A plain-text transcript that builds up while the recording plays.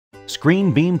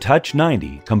ScreenBeam Touch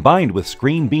 90 combined with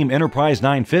ScreenBeam Enterprise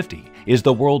 950 is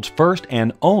the world's first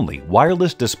and only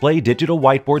wireless display digital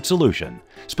whiteboard solution,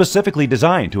 specifically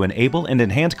designed to enable and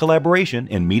enhance collaboration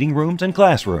in meeting rooms and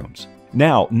classrooms.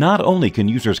 Now, not only can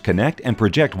users connect and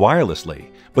project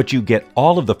wirelessly, but you get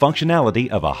all of the functionality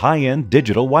of a high-end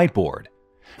digital whiteboard.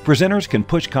 Presenters can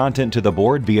push content to the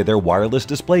board via their wireless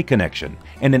display connection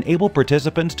and enable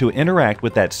participants to interact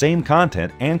with that same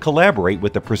content and collaborate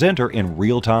with the presenter in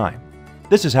real time.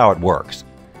 This is how it works.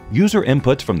 User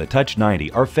inputs from the Touch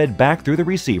 90 are fed back through the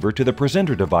receiver to the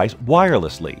presenter device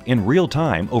wirelessly in real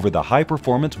time over the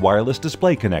high-performance wireless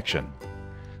display connection.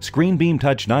 ScreenBeam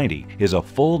Touch 90 is a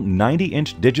full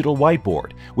 90-inch digital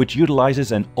whiteboard which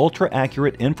utilizes an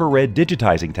ultra-accurate infrared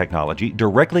digitizing technology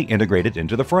directly integrated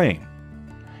into the frame.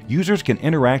 Users can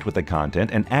interact with the content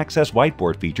and access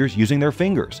whiteboard features using their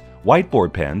fingers,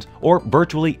 whiteboard pens, or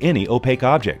virtually any opaque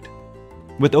object.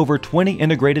 With over 20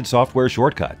 integrated software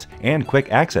shortcuts and quick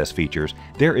access features,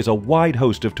 there is a wide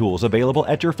host of tools available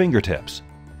at your fingertips.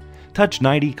 Touch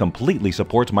 90 completely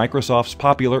supports Microsoft's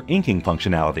popular inking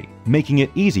functionality, making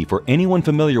it easy for anyone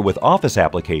familiar with Office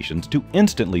applications to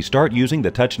instantly start using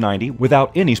the Touch 90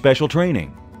 without any special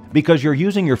training. Because you're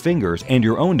using your fingers and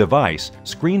your own device,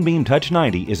 ScreenBeam Touch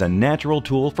 90 is a natural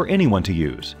tool for anyone to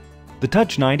use. The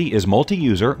Touch 90 is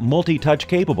multi-user, multi-touch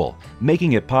capable,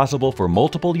 making it possible for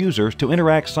multiple users to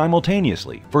interact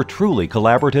simultaneously for truly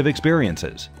collaborative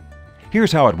experiences.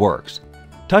 Here's how it works.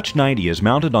 Touch 90 is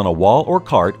mounted on a wall or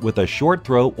cart with a short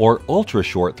throw or ultra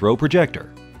short throw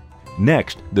projector.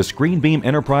 Next, the ScreenBeam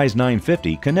Enterprise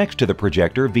 950 connects to the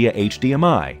projector via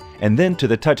HDMI and then to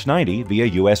the Touch 90 via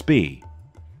USB.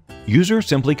 Users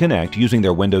simply connect using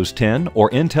their Windows 10 or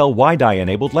Intel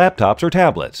WiDi-enabled laptops or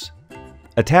tablets.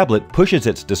 A tablet pushes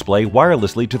its display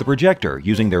wirelessly to the projector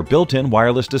using their built-in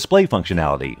wireless display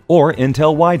functionality or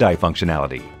Intel WiDi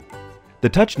functionality. The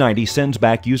Touch 90 sends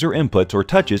back user inputs or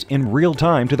touches in real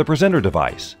time to the presenter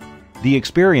device. The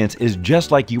experience is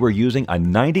just like you were using a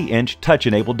 90-inch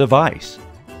touch-enabled device.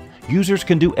 Users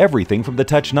can do everything from the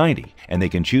Touch 90, and they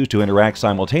can choose to interact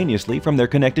simultaneously from their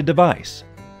connected device.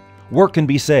 Work can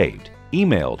be saved,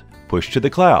 emailed, pushed to the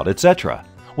cloud, etc.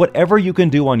 Whatever you can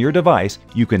do on your device,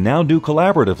 you can now do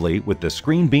collaboratively with the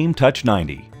ScreenBeam Touch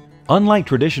 90. Unlike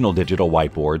traditional digital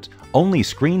whiteboards, only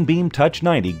ScreenBeam Touch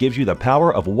 90 gives you the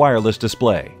power of wireless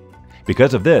display.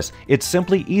 Because of this, it's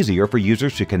simply easier for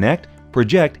users to connect,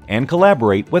 project, and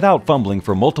collaborate without fumbling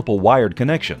for multiple wired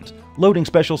connections, loading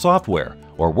special software,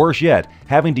 or worse yet,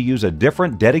 having to use a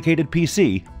different dedicated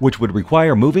PC which would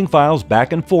require moving files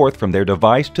back and forth from their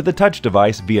device to the touch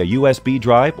device via USB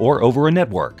drive or over a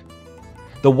network.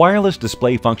 The wireless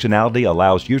display functionality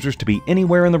allows users to be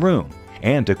anywhere in the room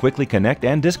and to quickly connect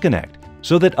and disconnect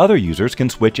so that other users can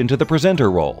switch into the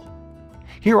presenter role.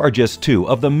 Here are just two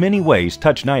of the many ways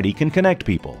Touch 90 can connect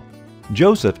people.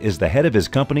 Joseph is the head of his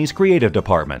company's creative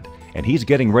department, and he's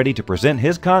getting ready to present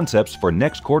his concepts for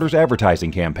next quarter's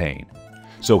advertising campaign.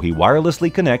 So he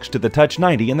wirelessly connects to the Touch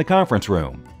 90 in the conference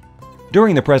room.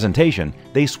 During the presentation,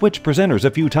 they switch presenters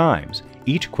a few times,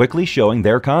 each quickly showing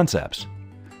their concepts.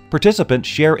 Participants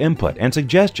share input and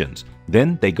suggestions,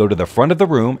 then they go to the front of the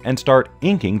room and start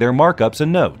inking their markups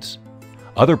and notes.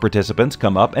 Other participants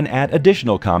come up and add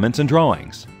additional comments and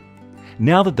drawings.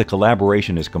 Now that the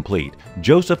collaboration is complete,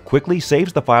 Joseph quickly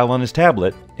saves the file on his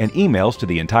tablet and emails to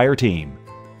the entire team.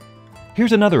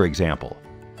 Here's another example.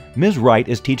 Ms. Wright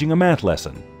is teaching a math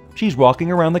lesson. She's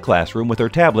walking around the classroom with her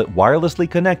tablet wirelessly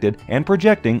connected and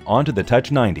projecting onto the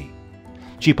Touch 90.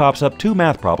 She pops up two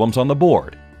math problems on the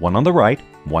board, one on the right,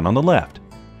 one on the left.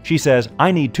 She says,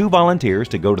 "I need 2 volunteers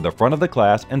to go to the front of the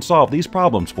class and solve these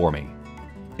problems for me."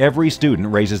 Every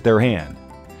student raises their hand.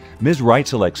 Ms. Wright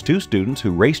selects 2 students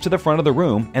who race to the front of the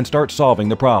room and start solving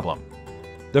the problem.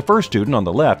 The first student on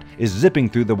the left is zipping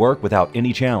through the work without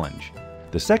any challenge.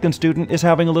 The second student is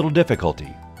having a little difficulty.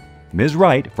 Ms.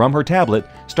 Wright, from her tablet,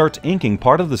 starts inking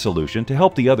part of the solution to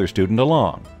help the other student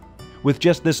along. With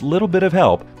just this little bit of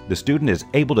help, the student is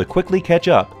able to quickly catch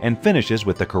up and finishes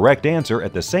with the correct answer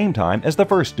at the same time as the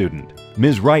first student.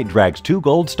 Ms. Wright drags 2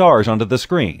 gold stars onto the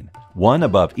screen, one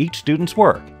above each student's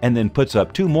work, and then puts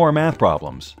up 2 more math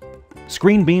problems.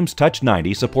 ScreenBeam's Touch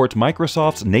 90 supports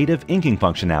Microsoft's native inking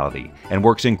functionality and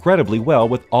works incredibly well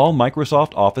with all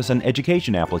Microsoft Office and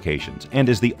education applications and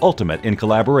is the ultimate in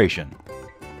collaboration.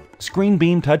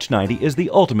 ScreenBeam Touch 90 is the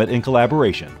ultimate in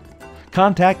collaboration.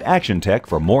 Contact Action Tech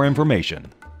for more information.